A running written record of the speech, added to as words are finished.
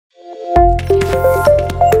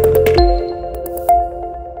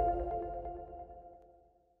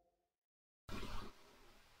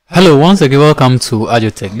Hello, once again, welcome to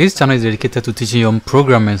AdjoTech. This channel is dedicated to teaching young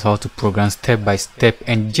programmers how to program step by step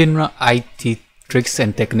and general IT tricks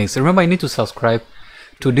and techniques. Remember, you need to subscribe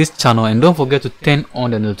to this channel and don't forget to turn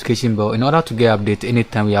on the notification bell in order to get updates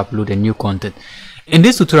anytime we upload a new content. In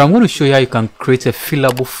this tutorial, I'm going to show you how you can create a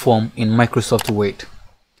fillable form in Microsoft Word.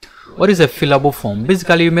 What is a fillable form?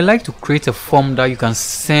 Basically, you may like to create a form that you can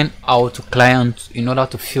send out to clients in order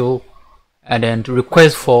to fill and then to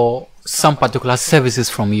request for some particular services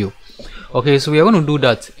from you. Okay, so we are going to do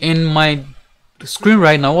that. In my screen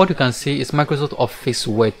right now, what you can see is Microsoft Office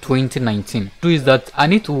Word 2019. Do is that I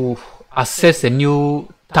need to access a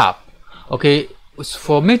new tab. Okay,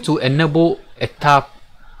 for me to enable a tab,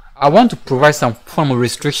 I want to provide some form of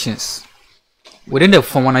restrictions within the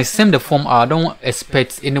form. When I send the form, I don't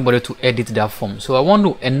expect anybody to edit that form, so I want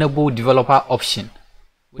to enable developer option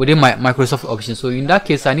within my Microsoft option. So in that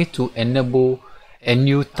case, I need to enable a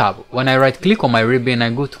new tab. When I right click on my ribbon,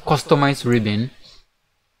 I go to customize ribbon.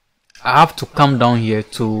 I have to come down here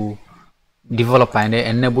to developer and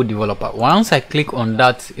then enable developer. Once I click on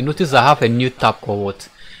that, you notice I have a new tab called what?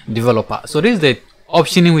 Developer. So this is the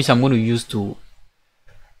option in which I'm going to use to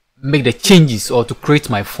make the changes or to create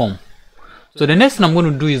my form. So the next thing I'm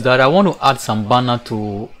going to do is that I want to add some banner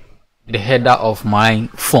to the header of my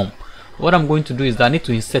form. What I'm going to do is that I need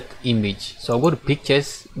to insert image. So I'll go to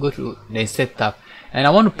pictures, go to the insert tab, and I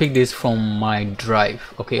want to pick this from my drive.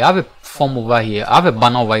 Okay, I have a form over here. I have a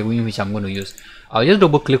banner over here which I'm going to use. I'll just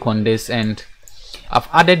double click on this and I've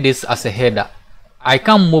added this as a header. I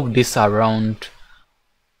can't move this around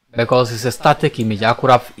because it's a static image. I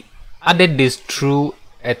could have added this through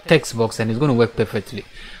a text box and it's going to work perfectly.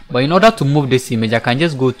 But in order to move this image, I can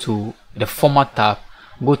just go to the format tab,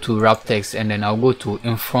 go to wrap text, and then I'll go to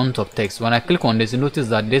in front of text. When I click on this, you notice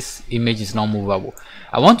that this image is now movable.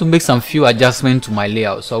 I want to make some few adjustments to my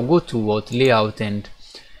layout, so I'll go to what layout and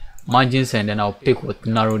margins, and then I'll pick what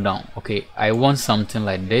narrow down. Okay, I want something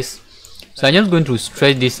like this, so I'm just going to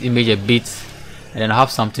stretch this image a bit and then I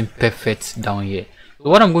have something perfect down here. So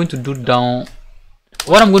what I'm going to do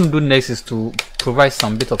next is to provide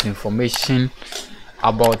some bit of information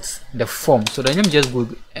about the form. So then let me just go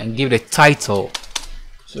and give the title.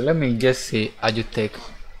 So let me just say AdjoTech.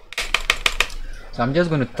 So I'm just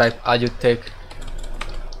going to type AdjoTech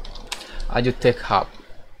Hub.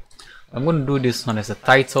 I'm going to do this one as a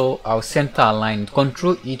title. I'll center align.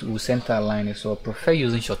 Control it will center align it. So I prefer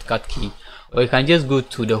using shortcut key, or you can just go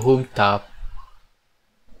to the home tab,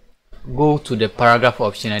 go to the paragraph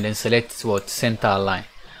option, and then select what center align.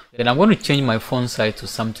 Then I'm going to change my font size to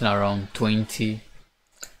something around 20,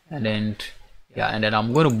 and then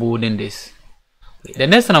I'm going to bold in this. The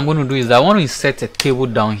next thing I'm going to do is I want to insert a table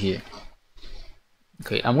down here.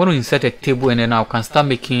 Okay, I'm going to insert a table, and then I can start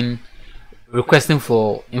requesting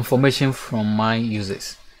for information from my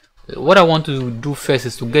users. What I want to do first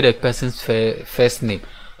is to get a person's first name.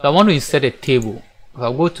 So I want to insert a table.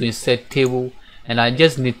 I'll go to insert table, and I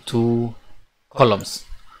just need 2 columns.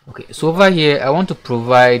 Okay, so over here I want to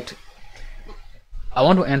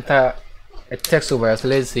enter a text over here. So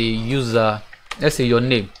let's say user, let's say your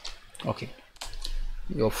name. Okay,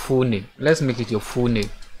 your full name. Let's make it your full name.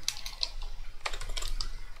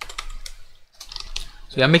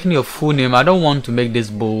 So you're making your full name. I don't want to make this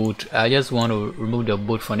bold. I just want to remove the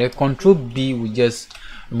bold from there. Control B will just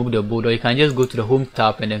remove the bold, or you can just go to the home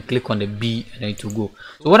tab and then click on the B and then it will go.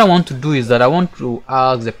 So what I want to do is that I want to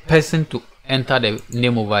ask the person to enter the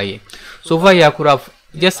name over here. So over here I could have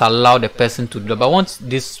just allowed the person to do, but I want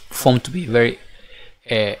this form to be very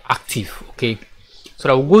active. Okay, so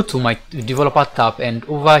I will go to my developer tab, and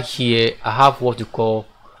over here I have what you call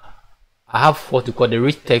the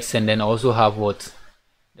rich text, and then I also have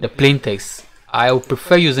the plain text. I would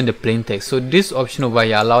prefer using the plain text. So this option over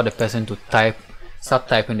here allow the person to start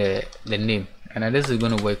typing the name, and this is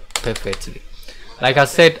going to work perfectly. Like I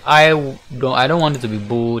said, I don't want it to be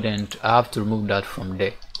bold, and I have to remove that from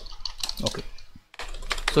there. Okay,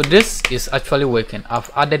 so this is actually working.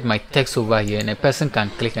 I've added my text over here, and a person can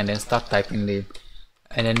click and then start typing the,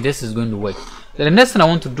 and then this is going to work. So the next thing I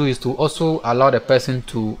want to do is to also allow the person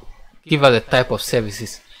to give us the type of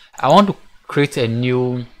services. I want to create a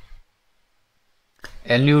new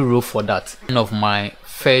row for that. End of my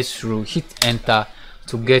first row, hit enter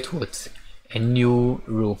to get a new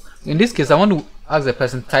row. In this case, I want to ask the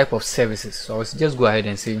person type of services. So I'll just go ahead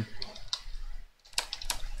and say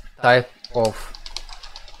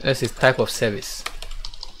let's say type of service.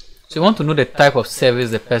 So you want to know the type of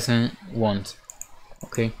service the person wants.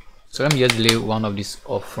 Okay, so let me just delete one of these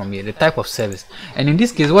off from here, the type of service. And in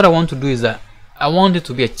this case, what I want to do is that I want it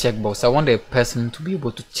to be a checkbox. I want the person to be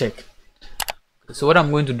able to check So what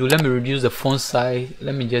I'm going to do, let me reduce the font size.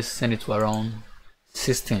 Let me just send it to around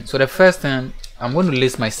 16. So the first thing, I'm going to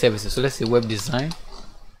list my services. So let's say web design,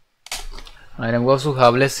 and then we also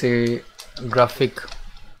have, let's say, graphic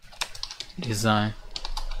design.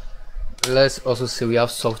 Let's also say we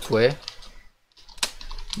have software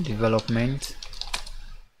development.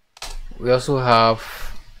 We also have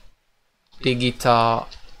digital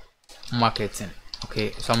marketing.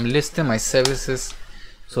 Okay, so I'm listing my services.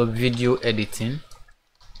 So video editing,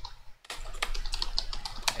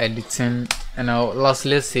 and now last,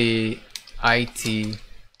 let's say IT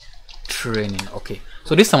training. Okay,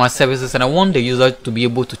 so these are my services, and I want the user to be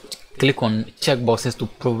able to click on checkboxes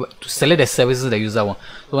to select the services the user wants.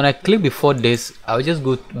 So when I click before this, I'll just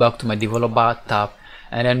go back to my developer tab,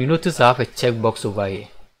 and then you notice I have a checkbox over here.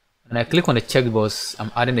 When I click on the checkbox,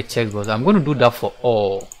 I'm adding the checkbox. I'm going to do that for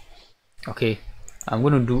all. Okay, I'm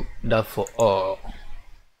going to do that for all.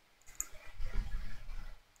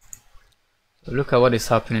 So look at what is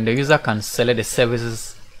happening. The user can select the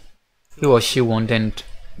services he or she wants, and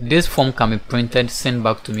this form can be printed, sent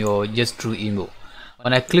back to me, or just through email.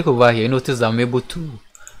 When I click over here, you notice I'm able to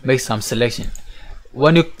make some selection.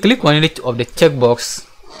 When you click on any of the checkbox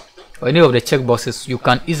or any of the checkboxes, you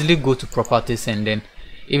can easily go to properties and then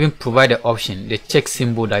even provide the option, the check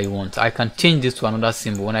symbol that you want. I can change this to another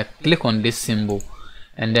symbol. When I click on this symbol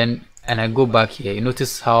and I go back here, you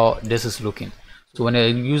notice how this is looking. So when a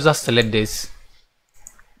user select this,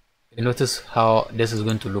 you notice how this is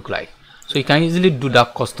going to look like. So you can easily do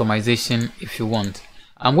that customization if you want.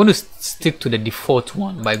 I'm going to stick to the default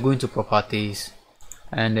one by going to properties,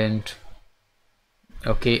 and then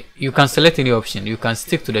okay, you can select any option. You can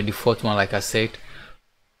stick to the default one, like I said.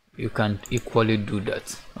 You can equally do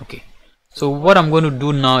that. Okay, so what I'm going to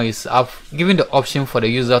do now is I've given the option for the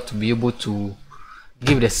user to be able to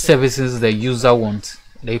give the services the user wants.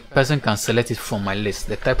 The person can select it from my list,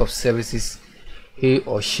 the type of services he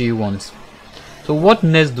or she wants. So what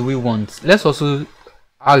next do we want? Let's also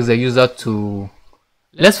ask the user to,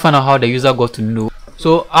 let's find out how the user got to know.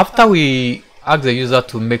 So after we ask the user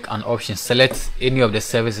to make an option, select any of the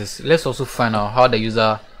services, let's also find out how the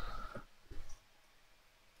user,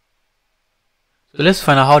 so let's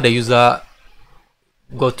find out how the user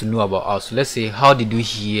got to know about us. So let's say, how did you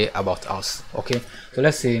hear about us? Okay, so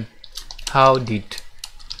let's say, how did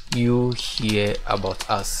you hear about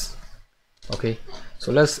us? Okay,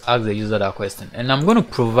 so let's ask the user that question, and I'm going to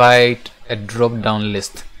provide a drop down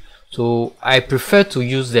list. So I prefer to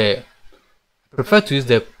use the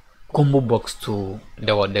combo box to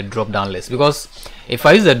the drop down list, because if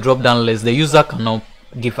I use the drop down list, the user cannot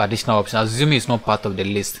give additional options, assuming it's not part of the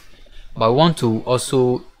list. But I want to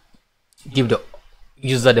also give the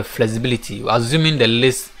user the flexibility, assuming the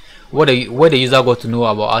list, where the user got to know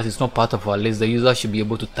about us is not part of our list, the user should be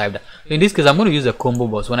able to type that. So in this case, I'm going to use the combo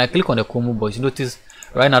box. When I click on the combo box, you notice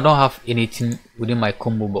right now I don't have anything within my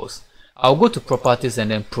combo box. I'll go to properties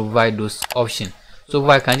and then provide those options. So if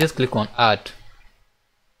I can just click on add.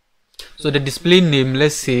 So the display name,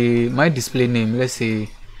 let's say my display name, let's say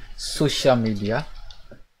social media.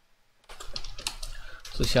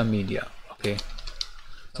 Okay,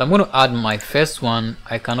 so I'm going to add my first one.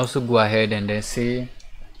 I can also go ahead and then say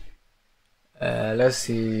let's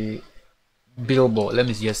say billboard. Let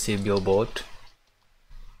me just say billboard.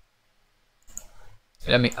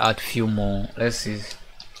 Let me add few more. Let's see,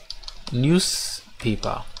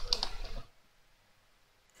 newspaper,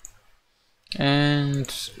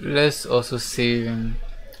 and let's also say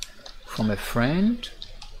from a friend.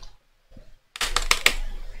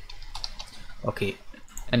 Okay,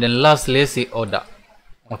 and then last, let's say order.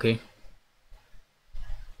 Okay,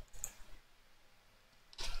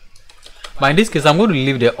 but in this case, I'm going to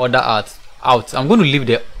leave the order out. I'm going to leave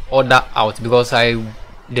the order out because the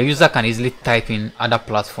user can easily type in other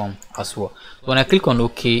platform as well. So when I click on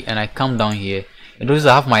OK and I come down here, you notice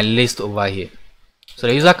I have my list over here. So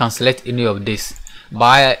the user can select any of this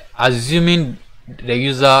by assuming the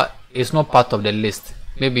user is not part of the list.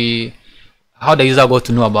 Maybe how the user got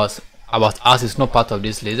to know about us is not part of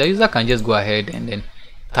this list. The user can just go ahead and then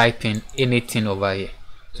type in anything over here.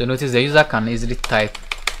 So notice the user can easily type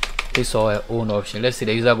his or her own option. Let's say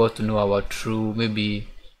the user got to know about through maybe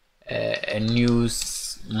a news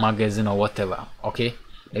magazine or whatever. Okay,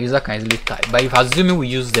 the user can easily type. But if assuming we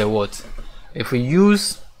use the what, if we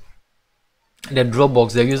use the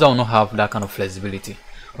Dropbox, the user will not have that kind of flexibility.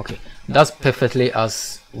 Okay, that's perfectly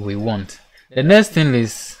as we want. The next thing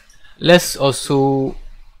is, let's also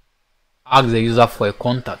ask the user for a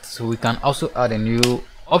contact. So we can also add a new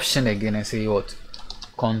option again and say what,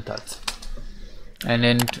 contact, and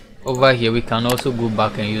then over here we can also go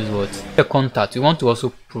back and use what the contact. We want to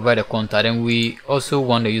also provide a contact, and we also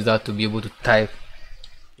want the user to be able to type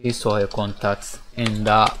his or her contacts in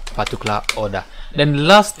that particular order. Then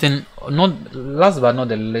last thing, not last but not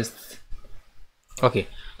the least, okay,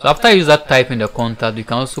 so after user typing the contact, we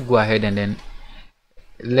can also go ahead and then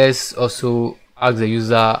let's also ask the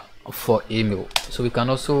user for email. So we can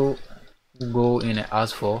also go in and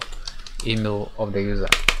ask for email of the user,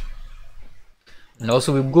 and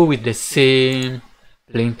also we go with the same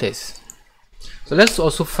plain text. So let's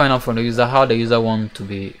also find out from the user how the user wants to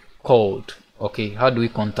be called. Okay, how do we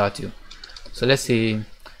contact you? So let's say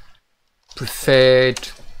preferred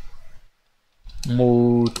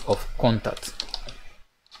mode of contact.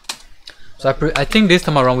 So I think this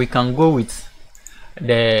time around we can go with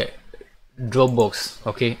the Dropbox.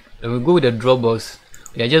 Okay, when we go with the Dropbox,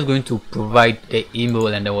 we are just going to provide the email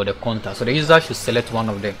and the contact. So the user should select one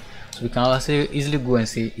of them. So we can also easily go and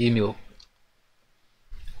say email.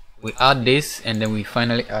 We add this, and then we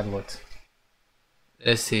finally add what?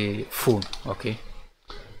 Let's say phone. Okay,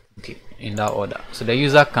 in that order. So the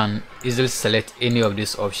user can easily select any of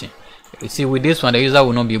this option. You see, with this one the user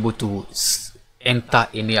will not be able to enter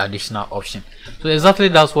any additional option. So exactly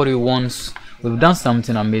that's what we want. We've done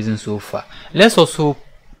something amazing so far. Let's also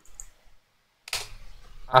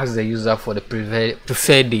ask the user for the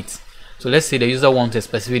preferred date. So let's say the user wants a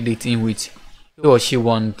specific date in which he or she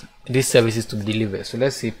wants these services to be delivered. So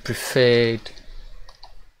let's say preferred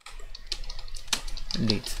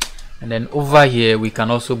date, and then over here we can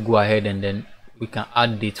also go ahead and then we can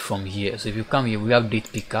add date from here. So if you come here, we have date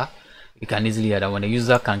picker. You can easily add that when the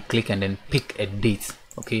user can click and then pick a date.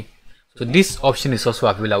 Okay, so this option is also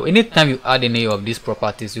available. Anytime you add any of these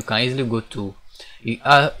properties, you can easily go to, you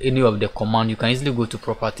add any of the command, you can easily go to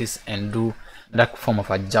properties and do that form of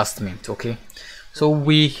adjustment. Okay, so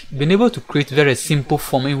we've been able to create very simple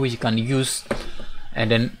form in which you can use,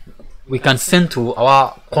 and then we can send to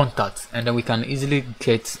our contacts, and then we can easily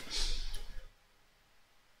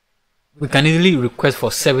request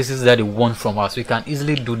for services that they want from us. We can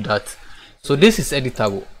easily do that. So this is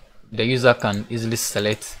editable. The user can easily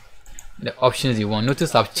select the options you want.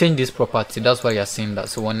 Notice I've changed this property, that's why you're seeing that.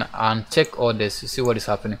 So when I uncheck all this, you see what is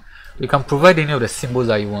happening. We can provide any of the symbols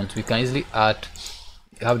that you want. We can easily add,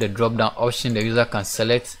 you have the drop down option, the user can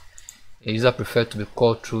select. The user prefers to be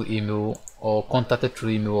called through email, or contacted through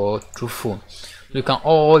email, or through phone. So you can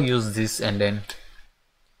all use this, and then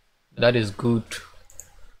that is good.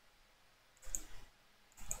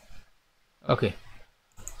 Okay,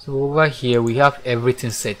 so over here we have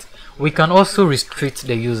everything set. We can also restrict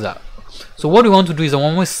the user. So what we want to do is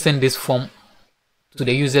when we send this form to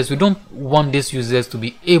the users, we don't want these users to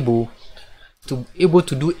be able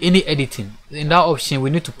to do any editing. In that option we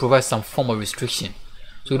need to provide some form of restriction.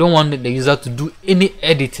 So we don't want the user to do any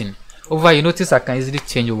editing. Over here, notice I can easily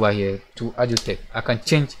change over here to AdjoTech. I can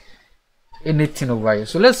change anything over here.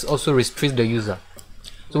 So let's also restrict the user.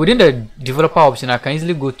 So within the developer option, I can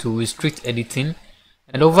easily go to restrict editing,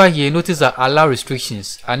 and over here notice that allow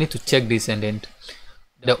restrictions. I need to check this, and then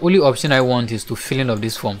the only option I want is to fill in of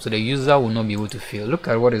this form, so the user will not be able to fill. Look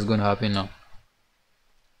at what is going to happen now.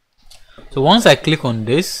 So once I click on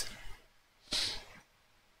this,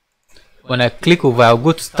 when I click over, I'll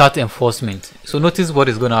go to start enforcement. So notice what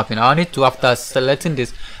is going to happen. I need to, after selecting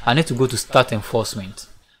this, I need to go to start enforcement.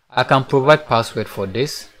 I can provide password for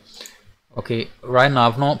this. Okay, right now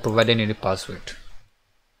I've not provided any password.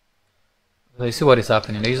 So you see what is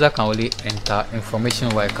happening. The user can only enter information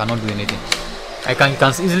where I cannot do anything. You can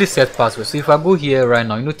easily set password. So if I go here right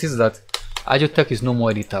now, you notice that AdjoTech is no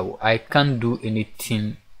more editable. I can't do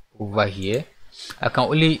anything over here. I can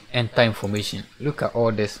only enter information. Look at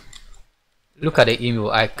all this. Look at the email.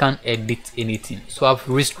 I can't edit anything. So I've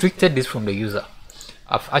restricted this from the user.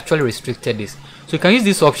 I've actually restricted this. So you can use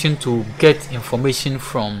this option to get information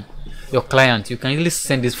from your client. You can easily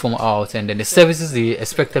send this form out, and then the services they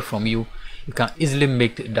expected from you, you can easily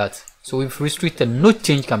make that. So we've restricted, no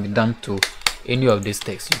change can be done to any of this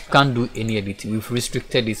text. You can't do any editing. We've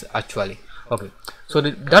restricted this actually. Okay, so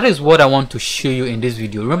that is what I want to show you in this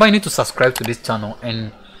video. Remember, you need to subscribe to this channel,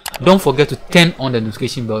 and don't forget to turn on the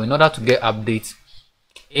notification bell in order to get updates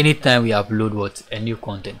anytime we upload a new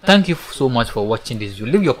content. Thank you so much for watching this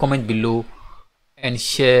video. Leave your comment below and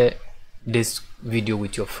share this video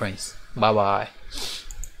with your friends. Bye bye.